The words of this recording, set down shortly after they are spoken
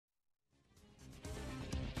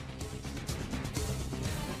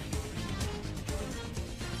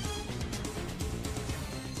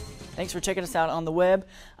Thanks for checking us out on the web.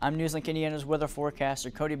 I'm NewsLink Indiana's weather forecaster,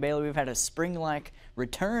 Cody Bailey. We've had a spring-like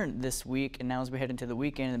return this week, and now as we head into the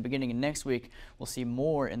weekend and the beginning of next week, we'll see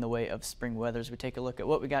more in the way of spring weather. As we take a look at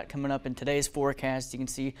what we got coming up in today's forecast, you can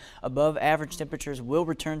see above average temperatures will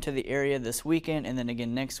return to the area this weekend, and then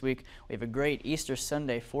again next week. We have a great Easter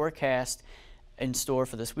Sunday forecast in store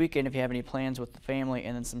for this weekend if you have any plans with the family,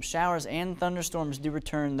 and then some showers and thunderstorms do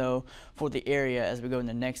return though for the area as we go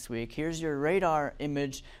into next week. Here's your radar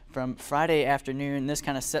image from Friday afternoon. This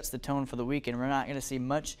kind of sets the tone for the weekend. We're not going to see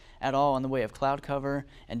much at all in the way of cloud cover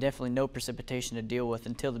and definitely no precipitation to deal with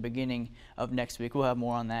until the beginning of next week. We'll have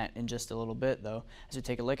more on that in just a little bit though as we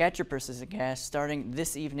take a look at your persistent gas starting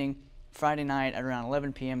this evening. Friday night at around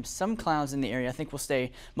 11 p.m. Some clouds in the area. I think we'll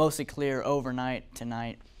stay mostly clear overnight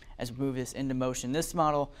tonight as we move this into motion. This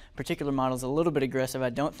particular model is a little bit aggressive.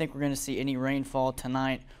 I don't think we're going to see any rainfall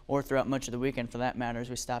tonight or throughout much of the weekend for that matter.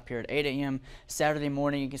 As we stop here at 8 a.m. Saturday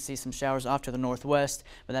morning, you can see some showers off to the northwest,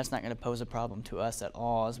 but that's not going to pose a problem to us at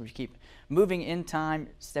all as we keep moving in time,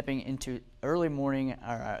 stepping into early morning,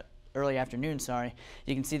 or early afternoon, sorry.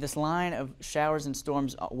 You can see this line of showers and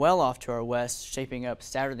storms well off to our west, shaping up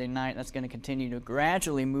Saturday night. That's going to continue to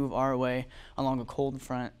gradually move our way along a cold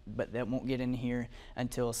front, but that won't get in here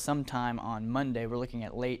until sometime on Monday. We're looking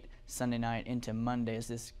at late Sunday night into Monday as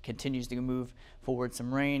this continues to move forward.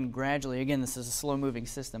 Some rain gradually, again, this is a slow-moving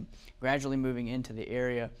system, gradually moving into the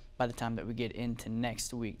area by the time that we get into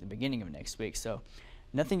next week, the beginning of next week. So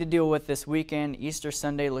nothing to deal with this weekend. Easter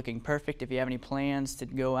Sunday looking perfect. If you have any plans to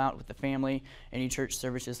go out with the family, any church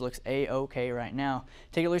services looks a-okay right now.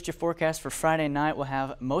 Take a look at your forecast for Friday night. We'll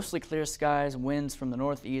have mostly clear skies, winds from the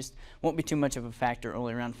northeast. Won't be too much of a factor,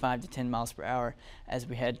 only around 5 to 10 miles per hour as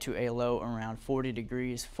we head to a low around 40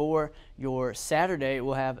 degrees. For your Saturday,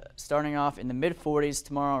 we'll have starting off in the mid-40s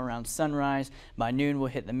tomorrow around sunrise. By noon, we'll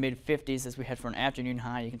hit the mid-50s as we head for an afternoon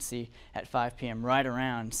high. You can see at 5 p.m. right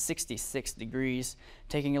around 66 degrees.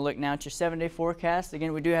 Taking a look now at your 7-day forecast.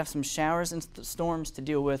 Again, we do have some showers and storms to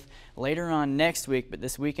deal with later on next week, but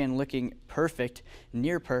this weekend looking perfect,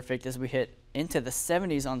 near perfect as we hit into the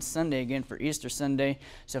 70s on Sunday again for Easter Sunday.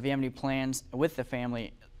 So if you have any plans with the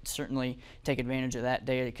family, certainly take advantage of that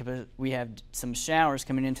day because we have some showers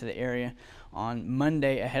coming into the area on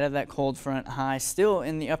Monday ahead of that cold front. High still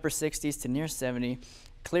in the upper 60s to near 70.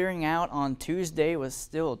 Clearing out on Tuesday with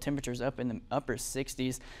still temperatures up in the upper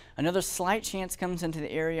 60s. Another slight chance comes into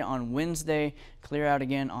the area on Wednesday. Clear out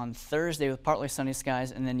again on Thursday with partly sunny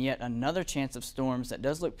skies, and then yet another chance of storms that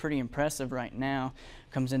does look pretty impressive right now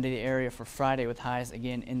comes into the area for Friday with highs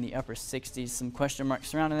again in the upper 60s. Some question marks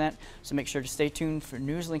surrounding that, so make sure to stay tuned for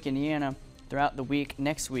NewsLink Indiana throughout the week,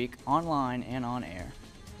 next week, online and on air.